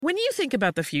When you think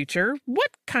about the future, what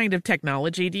kind of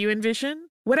technology do you envision?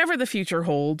 Whatever the future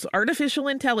holds, artificial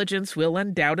intelligence will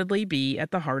undoubtedly be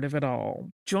at the heart of it all.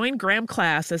 Join Graham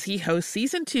Class as he hosts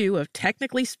Season 2 of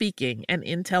Technically Speaking, an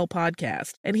Intel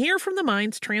podcast, and hear from the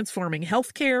minds transforming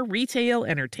healthcare, retail,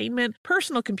 entertainment,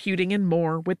 personal computing, and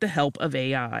more with the help of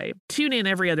AI. Tune in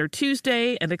every other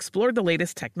Tuesday and explore the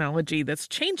latest technology that's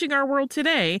changing our world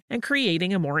today and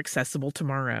creating a more accessible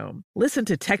tomorrow. Listen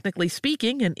to Technically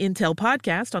Speaking, an Intel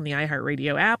podcast on the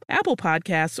iHeartRadio app, Apple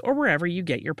Podcasts, or wherever you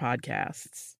get your podcasts.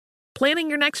 Planning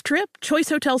your next trip? Choice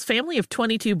Hotels' family of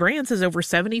 22 brands has over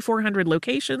 7,400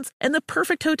 locations and the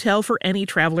perfect hotel for any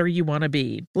traveler you want to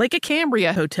be. Like a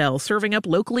Cambria Hotel, serving up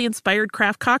locally inspired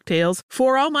craft cocktails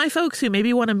for all my folks who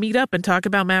maybe want to meet up and talk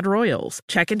about Mad Royals.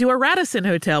 Check into a Radisson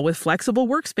Hotel with flexible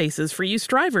workspaces for you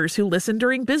strivers who listen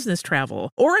during business travel.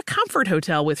 Or a Comfort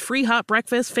Hotel with free hot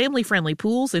breakfast, family-friendly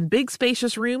pools, and big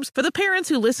spacious rooms for the parents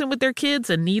who listen with their kids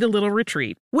and need a little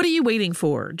retreat. What are you waiting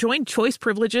for? Join Choice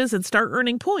Privileges and start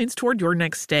earning points toward your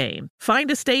next stay.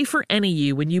 Find a stay for any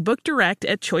you when you book direct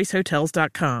at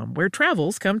choicehotels.com, where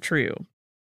travels come true.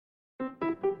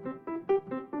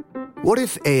 What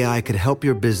if AI could help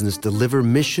your business deliver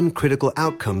mission-critical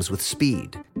outcomes with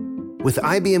speed? With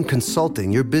IBM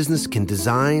Consulting, your business can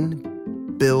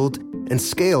design, build, and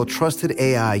scale trusted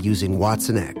AI using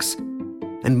Watson X,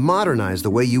 and modernize the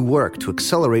way you work to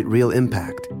accelerate real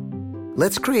impact.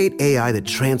 Let's create AI that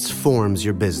transforms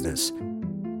your business.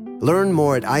 Learn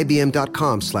more at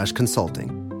ibm.com/consulting.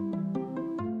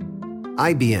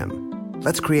 IBM.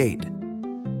 Let's create.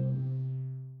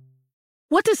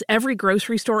 What does every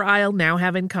grocery store aisle now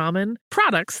have in common?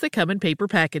 Products that come in paper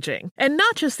packaging. And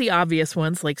not just the obvious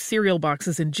ones like cereal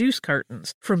boxes and juice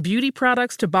cartons. From beauty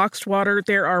products to boxed water,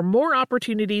 there are more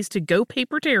opportunities to go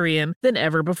papertarian than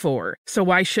ever before. So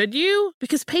why should you?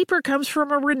 Because paper comes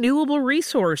from a renewable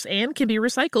resource and can be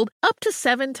recycled up to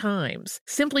 7 times.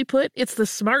 Simply put, it's the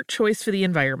smart choice for the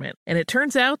environment. And it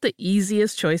turns out the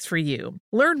easiest choice for you.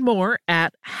 Learn more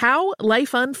at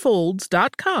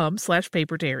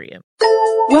howlifeunfolds.com/papertarian.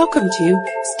 Welcome to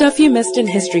Stuff You Missed in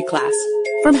History Class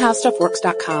from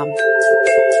HowStuffWorks.com.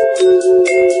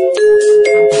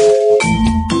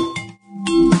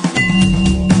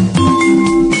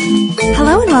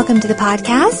 Hello and welcome to the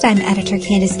podcast. I'm editor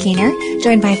Candace Keener,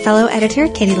 joined by fellow editor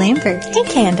Katie Lambert. Hey,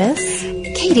 Candace.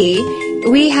 Katie,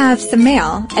 we have some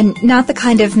mail, and not the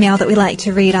kind of mail that we like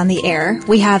to read on the air.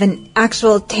 We have an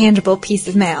actual tangible piece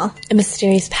of mail. A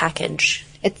mysterious package.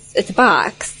 It's a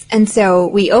box. And so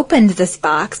we opened this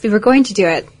box. We were going to do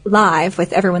it live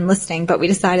with everyone listening, but we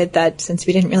decided that since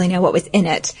we didn't really know what was in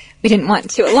it, we didn't want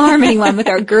to alarm anyone with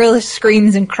our girlish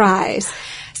screams and cries.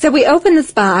 So we opened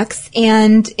this box,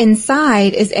 and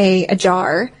inside is a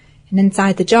jar. And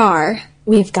inside the jar,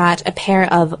 we've got a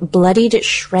pair of bloodied,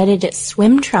 shredded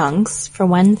swim trunks, for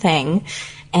one thing,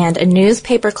 and a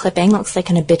newspaper clipping, looks like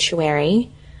an obituary,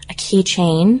 a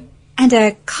keychain, and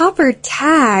a copper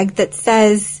tag that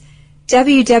says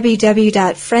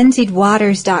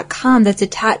www.frenziedwaters.com that's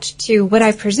attached to what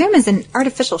I presume is an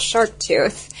artificial shark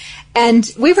tooth.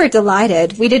 And we were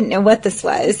delighted. We didn't know what this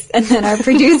was. And then our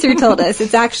producer told us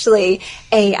it's actually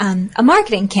a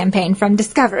marketing campaign from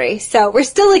Discovery. So we're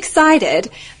still excited,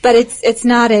 but it's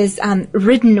not as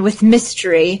ridden with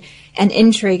mystery and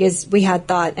intrigue as we had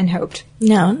thought and hoped.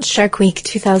 No, Shark Week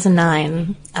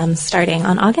 2009, starting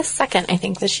on August 2nd, I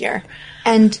think, this year.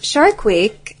 And Shark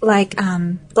Week, like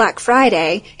Black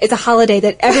Friday, is a holiday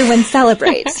that everyone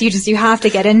celebrates. You have to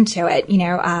get into it,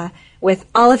 with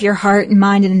all of your heart and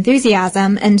mind and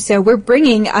enthusiasm. And so we're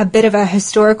bringing a bit of a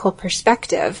historical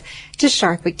perspective to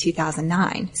Shark Week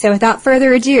 2009. So without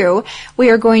further ado, we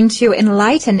are going to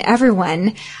enlighten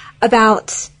everyone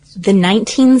about the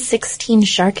 1916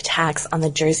 shark attacks on the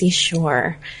Jersey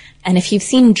Shore. And if you've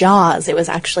seen Jaws, it was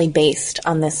actually based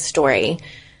on this story.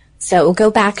 So we'll go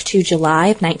back to July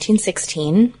of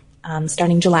 1916,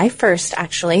 starting July 1st,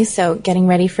 actually, so getting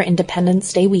ready for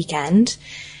Independence Day weekend.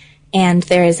 And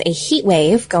there is a heat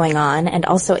wave going on and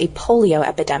also a polio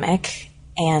epidemic,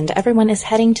 and everyone is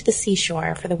heading to the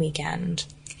seashore for the weekend.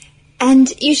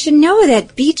 And you should know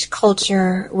that beach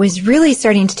culture was really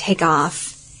starting to take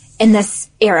off in this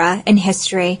era in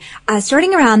history.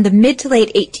 Starting around the mid to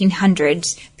late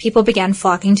 1800s, people began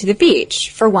flocking to the beach.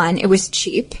 For one, it was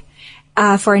cheap.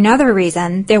 For another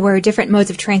reason, there were different modes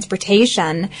of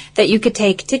transportation that you could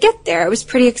take to get there. It was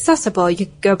pretty accessible. You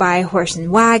could go by horse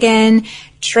and wagon,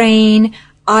 train,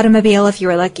 automobile if you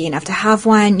were lucky enough to have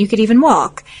one. You could even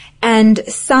walk. And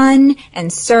sun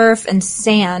and surf and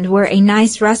sand were a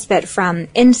nice respite from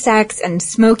insects and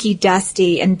smoky,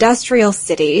 dusty industrial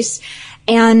cities.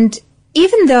 And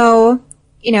even though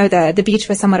the beach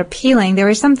was somewhat appealing, there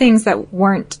were some things that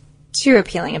weren't too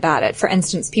appealing about it. For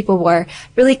instance, people wore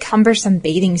really cumbersome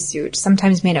bathing suits,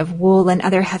 sometimes made of wool and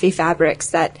other heavy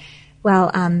fabrics that,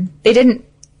 they didn't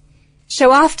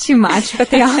show off too much, but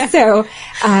they also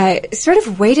sort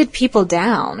of weighted people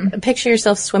down. Picture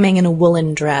yourself swimming in a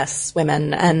woolen dress,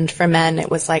 women, and for men it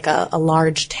was like a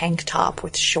large tank top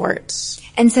with shorts.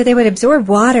 And so they would absorb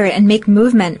water and make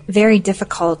movement very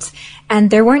difficult. And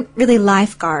there weren't really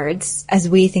lifeguards, as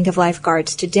we think of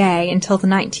lifeguards today, until the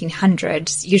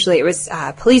 1900s. Usually it was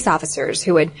police officers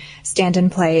who would stand in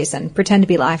place and pretend to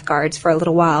be lifeguards for a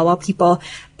little while people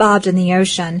bobbed in the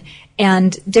ocean.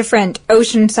 And different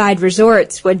oceanside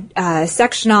resorts would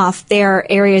section off their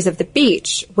areas of the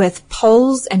beach with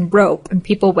poles and rope, and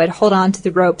people would hold on to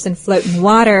the ropes and float in the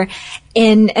water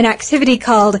in an activity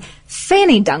called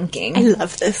fanny dunking. I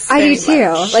love this. I do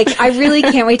too. Like, I really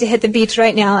can't wait to hit the beach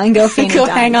right now and go fanny dunk.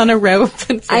 Go hang on a rope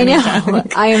and fanny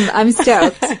dunk. I'm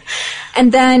stoked.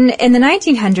 And then in the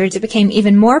 1900s, it became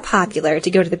even more popular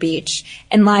to go to the beach,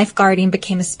 and lifeguarding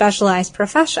became a specialized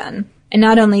profession. And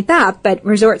not only that, but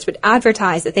resorts would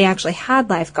advertise that they actually had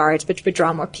lifeguards, which would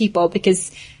draw more people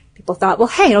because people thought, well,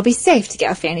 hey, it'll be safe to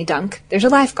get a fanny dunk. There's a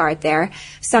lifeguard there.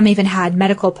 Some even had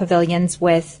medical pavilions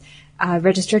with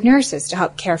registered nurses to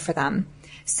help care for them.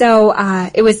 So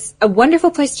it was a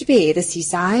wonderful place to be, the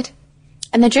seaside.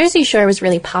 And the Jersey Shore was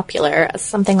really popular.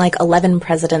 Something like 11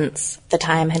 presidents at the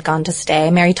time had gone to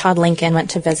stay. Mary Todd Lincoln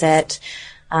went to visit.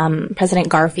 President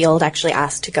Garfield actually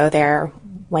asked to go there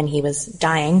when he was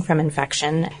dying from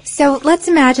infection. So let's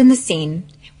imagine the scene.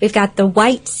 We've got the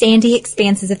white, sandy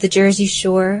expanses of the Jersey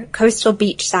Shore, coastal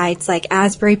beach sites like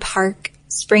Asbury Park,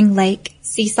 Spring Lake,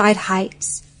 Seaside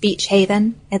Heights, Beach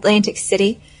Haven, Atlantic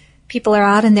City. People are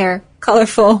out in their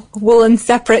colorful woolen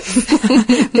separates,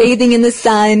 bathing in the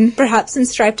sun, perhaps some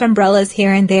striped umbrellas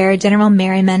here and there, general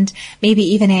merriment, maybe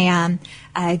even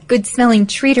a good-smelling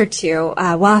treat or two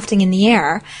wafting in the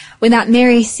air, when that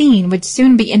merry scene would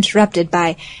soon be interrupted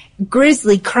by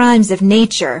grisly crimes of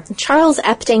nature. Charles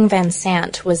Epting Van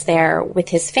Sant was there with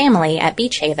his family at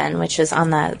Beach Haven, which is on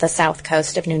the south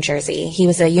coast of New Jersey. He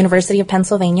was a University of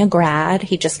Pennsylvania grad.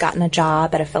 He'd just gotten a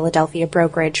job at a Philadelphia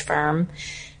brokerage firm.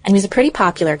 And he was a pretty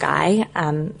popular guy.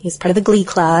 He's part of the Glee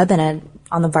Club and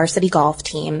on the varsity golf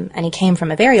team, and he came from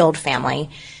a very old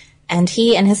family. And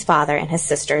he and his father and his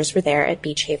sisters were there at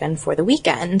Beach Haven for the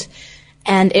weekend.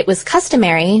 And it was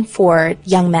customary for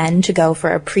young men to go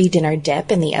for a pre-dinner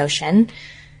dip in the ocean.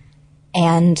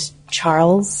 And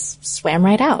Charles swam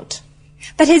right out.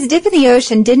 But his dip in the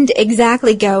ocean didn't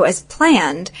exactly go as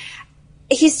planned.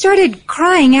 He started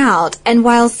crying out, and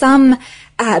while some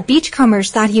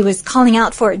beachcombers thought he was calling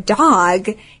out for a dog,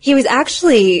 he was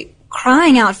actually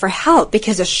crying out for help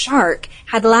because a shark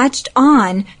had latched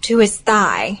on to his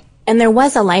thigh. And there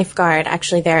was a lifeguard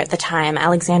actually there at the time,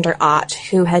 Alexander Ott,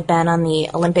 who had been on the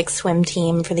Olympic swim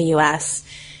team for the U.S.,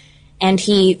 and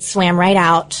he swam right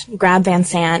out, grabbed Van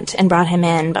Sant, and brought him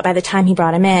in. But by the time he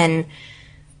brought him in,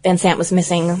 Van Sant was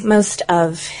missing most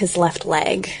of his left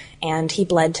leg, and he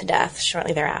bled to death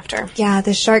shortly thereafter. Yeah,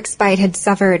 the shark's bite had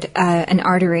severed an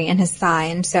artery in his thigh,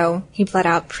 and so he bled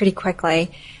out pretty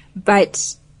quickly.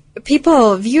 But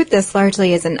people viewed this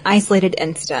largely as an isolated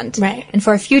incident. Right. And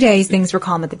for a few days, things were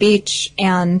calm at the beach.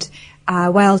 And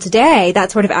while today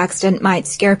that sort of accident might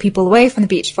scare people away from the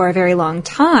beach for a very long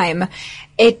time,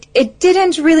 it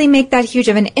didn't really make that huge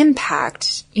of an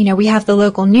impact. You know, we have the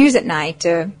local news at night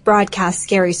to broadcast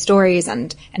scary stories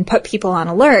and put people on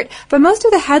alert, but most of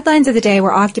the headlines of the day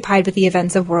were occupied with the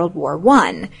events of World War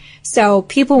I. So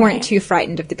people weren't too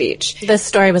frightened of the beach. This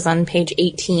story was on page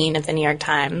 18 of the New York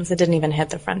Times. It didn't even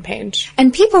hit the front page.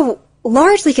 And people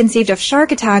largely conceived of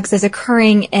shark attacks as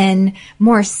occurring in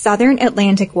more southern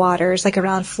Atlantic waters, like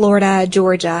around Florida,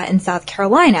 Georgia, and South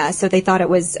Carolina. So they thought it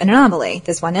was an anomaly,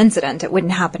 this one incident. It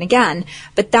wouldn't happen again.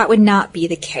 But that would not be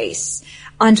the case.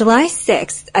 On July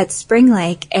 6th at Spring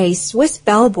Lake, a Swiss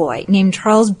bellboy named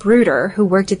Charles Bruder, who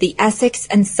worked at the Essex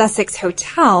and Sussex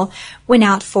Hotel, went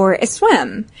out for a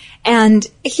swim. And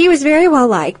he was very well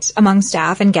liked among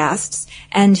staff and guests,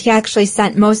 and he actually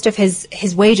sent most of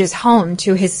his wages home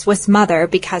to his Swiss mother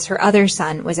because her other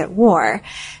son was at war.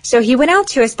 So he went out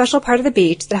to a special part of the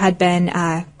beach that had been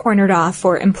cornered off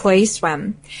for employee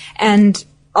swim, and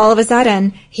all of a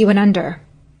sudden, he went under.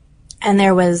 And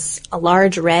there was a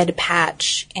large red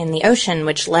patch in the ocean,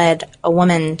 which led a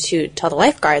woman to tell the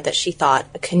lifeguard that she thought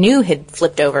a canoe had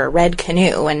flipped over, a red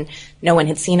canoe, and no one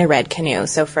had seen a red canoe.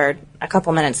 So for a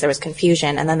couple minutes there was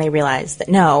confusion, and then they realized that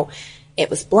no,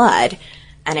 it was blood,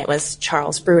 and it was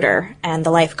Charles Bruder. And the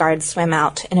lifeguard swam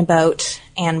out in a boat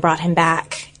and brought him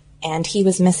back and he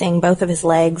was missing both of his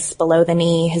legs below the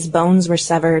knee. His bones were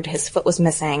severed. His foot was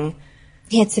missing.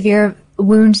 He had severe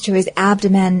wounds to his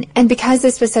abdomen, and because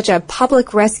this was such a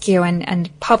public rescue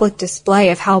and public display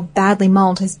of how badly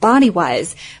mauled his body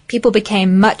was, people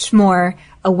became much more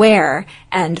aware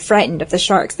and frightened of the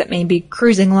sharks that may be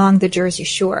cruising along the Jersey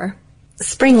Shore.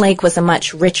 Spring Lake was a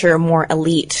much richer, more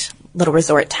elite little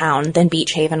resort town than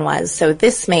Beach Haven was, so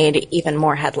this made even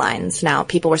more headlines. Now,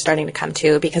 people were starting to come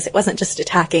to because it wasn't just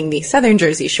attacking the southern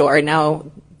Jersey Shore.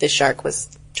 Now, the shark was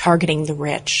targeting the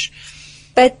rich.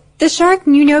 But the shark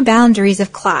knew no boundaries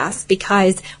of class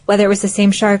because whether it was the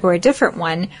same shark or a different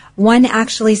one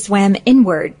actually swam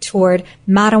inward toward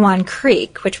Matawan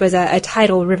Creek, which was a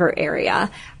tidal river area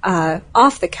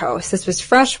off the coast. This was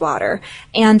freshwater.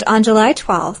 And on July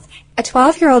 12th, a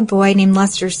 12-year-old boy named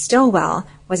Lester Stillwell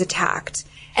was attacked.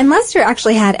 And Lester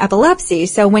actually had epilepsy,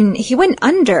 so when he went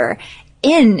under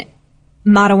in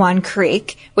Matawan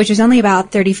Creek, which was only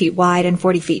about 30 feet wide and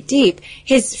 40 feet deep,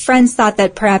 his friends thought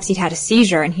that perhaps he'd had a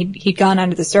seizure and he'd gone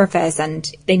under the surface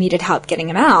and they needed help getting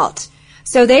him out.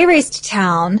 So they raced to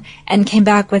town and came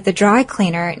back with a dry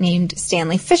cleaner named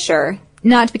Stanley Fisher,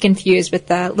 not to be confused with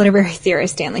the literary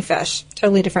theorist Stanley Fish,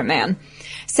 totally different man.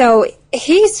 So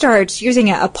he starts using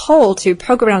a pole to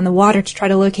poke around in the water to try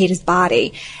to locate his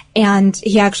body, and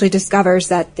he actually discovers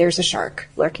that there's a shark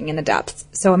lurking in the depths.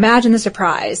 So imagine the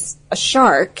surprise. A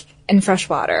shark in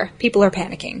freshwater. People are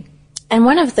panicking. And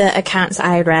one of the accounts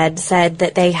I read said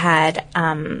that they had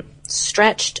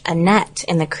stretched a net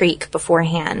in the creek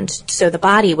beforehand so the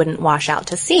body wouldn't wash out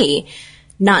to sea,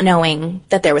 not knowing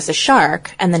that there was a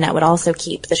shark, and the net would also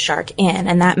keep the shark in,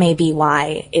 and that may be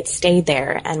why it stayed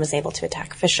there and was able to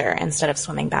attack Fisher instead of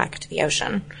swimming back to the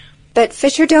ocean. But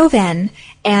Fisher dove in,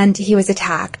 and he was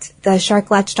attacked. The shark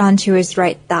latched onto his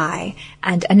right thigh,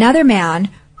 and another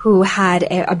man who had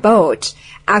a boat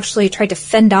actually tried to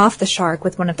fend off the shark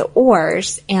with one of the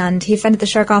oars, and he fended the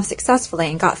shark off successfully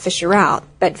and got Fisher out,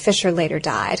 but Fisher later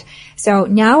died. So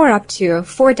now we're up to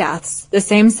 4 deaths the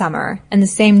same summer in the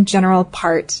same general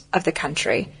part of the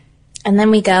country. And then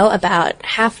we go about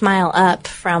half-mile up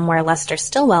from where Lester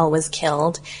Stillwell was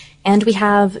killed, and we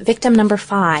have victim number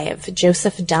 5,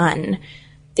 Joseph Dunn.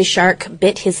 The shark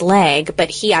bit his leg, but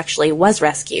he actually was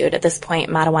rescued. At this point,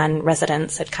 Matawan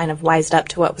residents had kind of wised up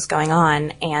to what was going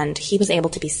on, and he was able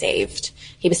to be saved.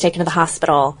 He was taken to the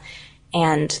hospital,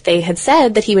 and they had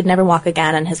said that he would never walk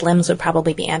again and his limbs would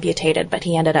probably be amputated, but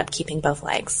he ended up keeping both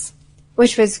legs.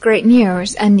 Which was great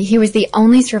news, and he was the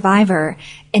only survivor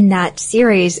in that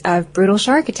series of brutal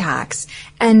shark attacks.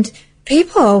 And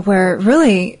people were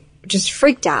really just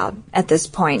freaked out at this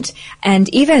point. And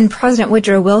even President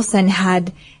Woodrow Wilson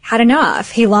had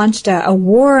enough. He launched a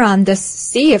war on this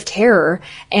sea of terror,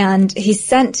 and he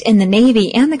sent in the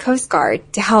Navy and the Coast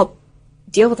Guard to help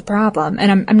deal with the problem.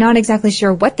 And I'm not exactly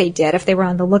sure what they did, if they were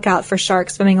on the lookout for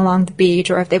sharks swimming along the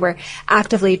beach or if they were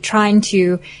actively trying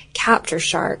to capture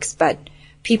sharks. But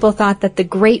people thought that the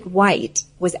great white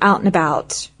was out and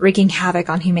about, wreaking havoc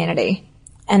on humanity.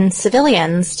 And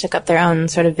civilians took up their own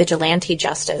sort of vigilante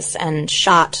justice and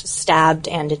shot, stabbed,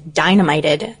 and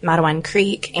dynamited Matawan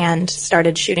Creek and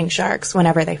started shooting sharks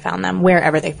whenever they found them,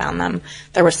 wherever they found them.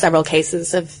 There were several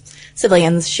cases of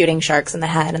civilians shooting sharks in the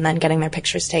head and then getting their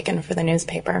pictures taken for the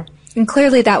newspaper. And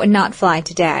clearly that would not fly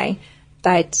today,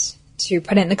 but to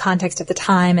put it in the context of the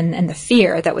time and the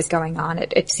fear that was going on,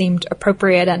 it seemed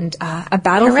appropriate and a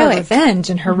battle for revenge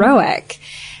and heroic.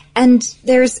 Mm-hmm. And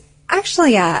there's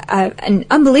actually an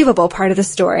unbelievable part of the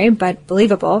story, but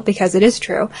believable because it is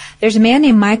true. There's a man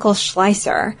named Michael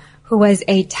Schleiser who was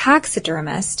a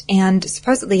taxidermist and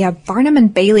supposedly a Barnum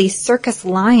and Bailey circus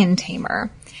lion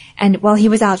tamer. And while he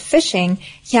was out fishing,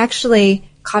 he actually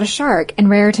caught a shark in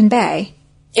Raritan Bay.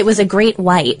 It was a great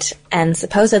white, and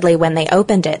supposedly when they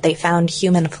opened it, they found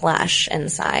human flesh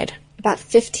inside. About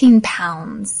 15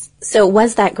 pounds. So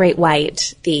was that great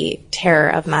white the terror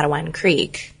of Matawan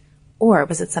Creek? Or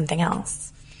was it something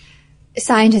else?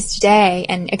 Scientists today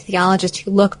and ichthyologists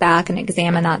who look back and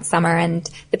examine that summer and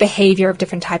the behavior of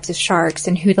different types of sharks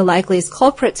and who the likeliest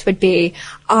culprits would be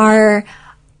are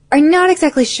not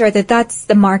exactly sure that that's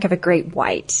the mark of a great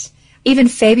white. Even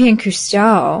Fabien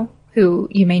Cousteau, who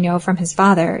you may know from his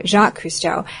father, Jacques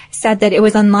Cousteau, said that it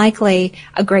was unlikely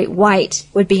a great white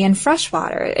would be in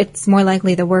freshwater. It's more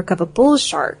likely the work of a bull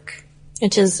shark.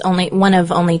 Which is one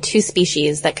of only 2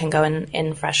 species that can go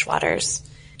in fresh waters.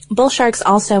 Bull sharks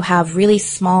also have really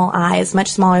small eyes,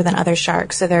 much smaller than other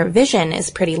sharks, so their vision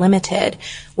is pretty limited,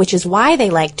 which is why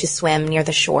they like to swim near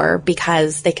the shore,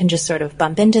 because they can just sort of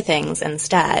bump into things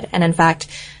instead. And in fact,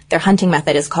 their hunting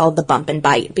method is called the bump and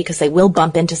bite, because they will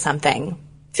bump into something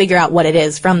figure out what it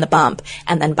is from the bump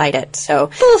and then bite it. So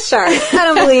Bull shark. I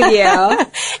don't believe you.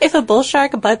 if a bull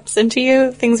shark bumps into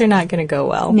you, things are not going to go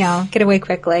well. No, get away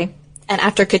quickly. And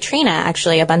after Katrina,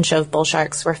 actually, a bunch of bull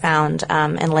sharks were found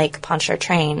in Lake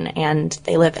Pontchartrain, and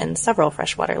they live in several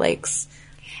freshwater lakes.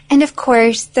 And of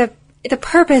course, the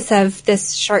purpose of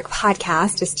this shark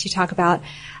podcast is to talk about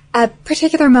a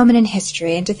particular moment in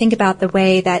history and to think about the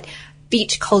way that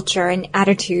beach culture and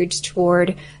attitudes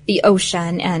toward the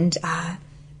ocean and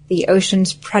the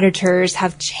ocean's predators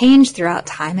have changed throughout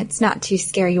time. It's not to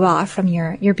scare you off from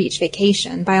your beach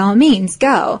vacation. By all means,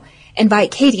 go.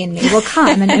 Invite Katie and me. We'll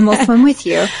come and we'll swim with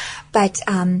you. But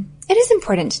it is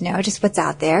important to know just what's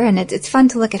out there, and it's fun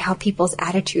to look at how people's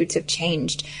attitudes have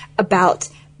changed about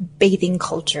bathing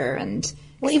culture and...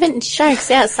 Well, even sharks,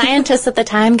 yeah. Scientists at the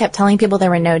time kept telling people there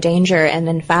were no danger, and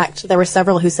in fact, there were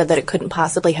several who said that it couldn't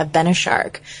possibly have been a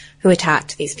shark who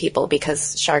attacked these people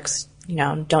because sharks,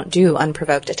 don't do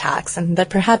unprovoked attacks, and that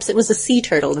perhaps it was a sea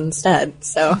turtle instead.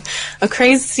 So a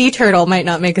crazed sea turtle might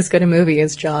not make as good a movie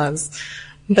as Jaws.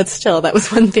 But still, that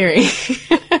was one theory.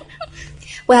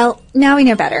 Well, now we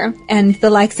know better, and the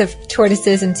likes of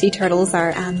tortoises and sea turtles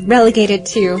are relegated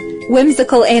to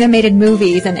whimsical animated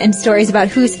movies and stories about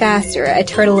who's faster, a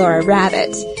turtle or a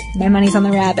rabbit. My money's on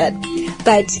the rabbit.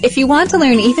 But if you want to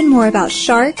learn even more about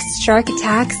sharks, shark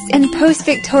attacks, and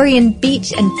post-Victorian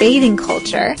beach and bathing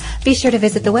culture, be sure to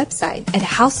visit the website at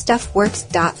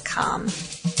howstuffworks.com.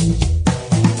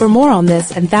 For more on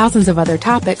this and thousands of other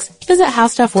topics, visit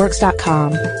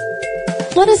howstuffworks.com.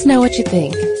 Let us know what you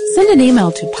think. Send an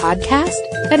email to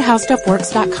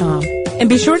podcast@howstuffworks.com. And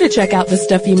be sure to check out the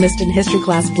Stuff You Missed in History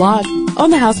Class blog on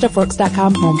the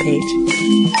howstuffworks.com homepage.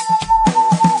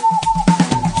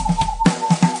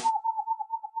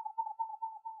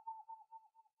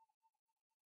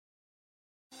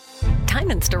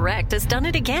 Diamonds Direct has done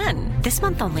it again. This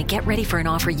month only, get ready for an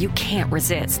offer you can't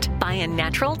resist. Buy a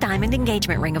natural diamond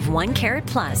engagement ring of 1 carat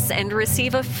plus and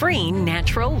receive a free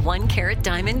natural 1 carat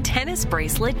diamond tennis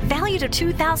bracelet valued at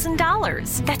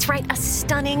 $2,000. That's right, a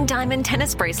stunning diamond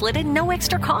tennis bracelet at no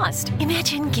extra cost.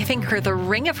 Imagine giving her the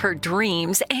ring of her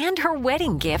dreams and her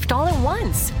wedding gift all at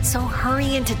once. So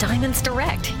hurry into Diamonds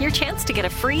Direct. Your chance to get a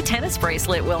free tennis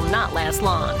bracelet will not last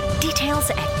long. Details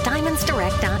at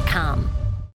diamondsdirect.com.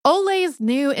 Olay's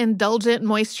new Indulgent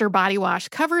Moisture Body Wash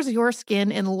covers your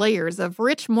skin in layers of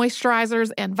rich moisturizers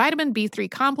and vitamin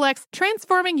B3 complex,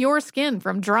 transforming your skin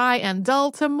from dry and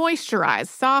dull to moisturized,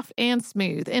 soft, and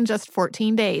smooth in just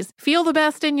 14 days. Feel the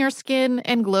best in your skin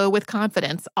and glow with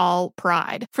confidence, all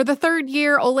pride. For the third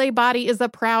year, Olay Body is a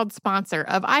proud sponsor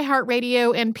of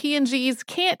iHeartRadio and P&G's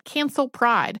Can't Cancel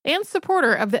Pride and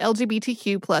supporter of the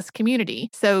LGBTQ+ community.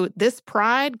 So this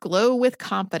pride, glow with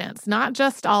confidence, not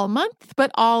just all month, but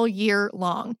all year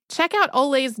long. Check out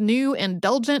Olay's new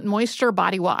Indulgent Moisture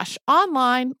Body Wash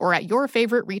online or at your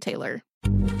favorite retailer.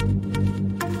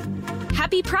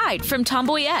 Happy Pride from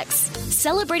Tomboy X,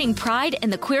 celebrating pride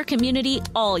and the queer community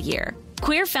all year.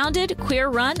 Queer founded, queer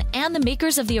run, and the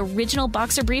makers of the original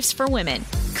boxer briefs for women,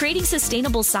 creating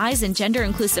sustainable size and gender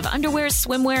inclusive underwear,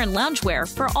 swimwear, and loungewear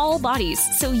for all bodies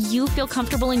so you feel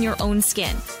comfortable in your own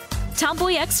skin.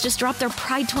 Tomboy X just dropped their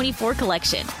Pride 24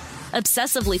 collection.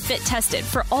 Obsessively fit tested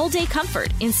for all-day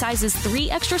comfort in sizes 3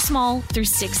 extra small through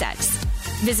 6X.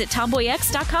 Visit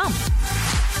tomboyx.com.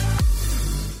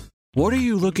 What are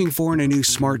you looking for in a new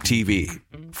smart TV?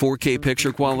 4K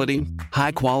picture quality,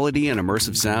 high quality and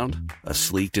immersive sound, a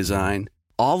sleek design?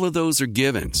 All of those are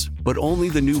givens, but only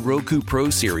the new Roku Pro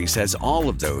Series has all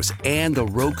of those and the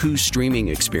Roku streaming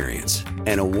experience,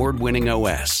 an award-winning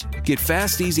OS. Get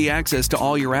fast, easy access to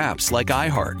all your apps like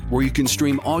iHeart, where you can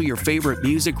stream all your favorite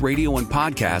music, radio, and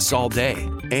podcasts all day,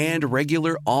 and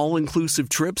regular all-inclusive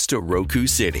trips to Roku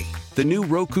City. The new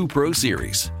Roku Pro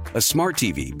Series, a smart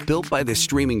TV built by the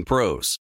streaming pros.